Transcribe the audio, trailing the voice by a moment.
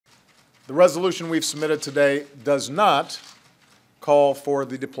The resolution we've submitted today does not call for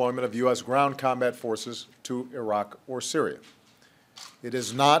the deployment of U.S. ground combat forces to Iraq or Syria. It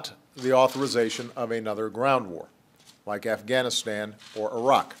is not the authorization of another ground war, like Afghanistan or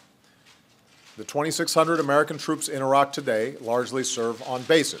Iraq. The 2,600 American troops in Iraq today largely serve on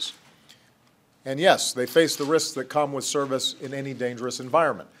bases. And yes, they face the risks that come with service in any dangerous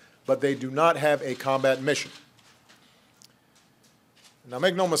environment, but they do not have a combat mission. Now,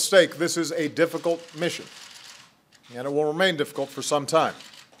 make no mistake, this is a difficult mission, and it will remain difficult for some time.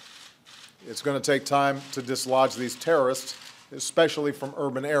 It's going to take time to dislodge these terrorists, especially from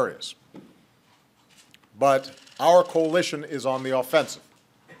urban areas. But our coalition is on the offensive.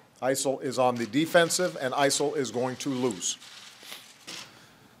 ISIL is on the defensive, and ISIL is going to lose.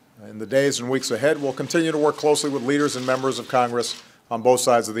 In the days and weeks ahead, we'll continue to work closely with leaders and members of Congress on both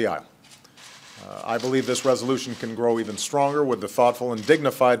sides of the aisle. I believe this resolution can grow even stronger with the thoughtful and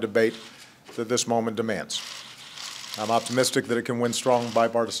dignified debate that this moment demands. I'm optimistic that it can win strong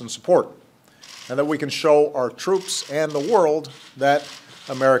bipartisan support and that we can show our troops and the world that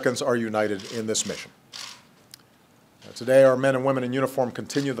Americans are united in this mission. Today, our men and women in uniform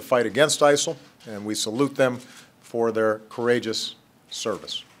continue the fight against ISIL, and we salute them for their courageous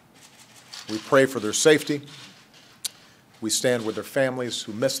service. We pray for their safety. We stand with their families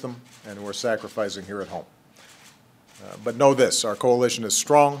who miss them and who are sacrificing here at home. But know this, our coalition is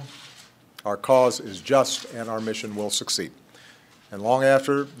strong, our cause is just, and our mission will succeed. And long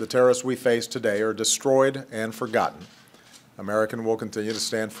after the terrorists we face today are destroyed and forgotten, America will continue to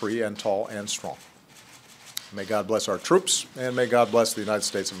stand free and tall and strong. May God bless our troops, and may God bless the United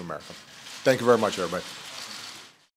States of America. Thank you very much, everybody.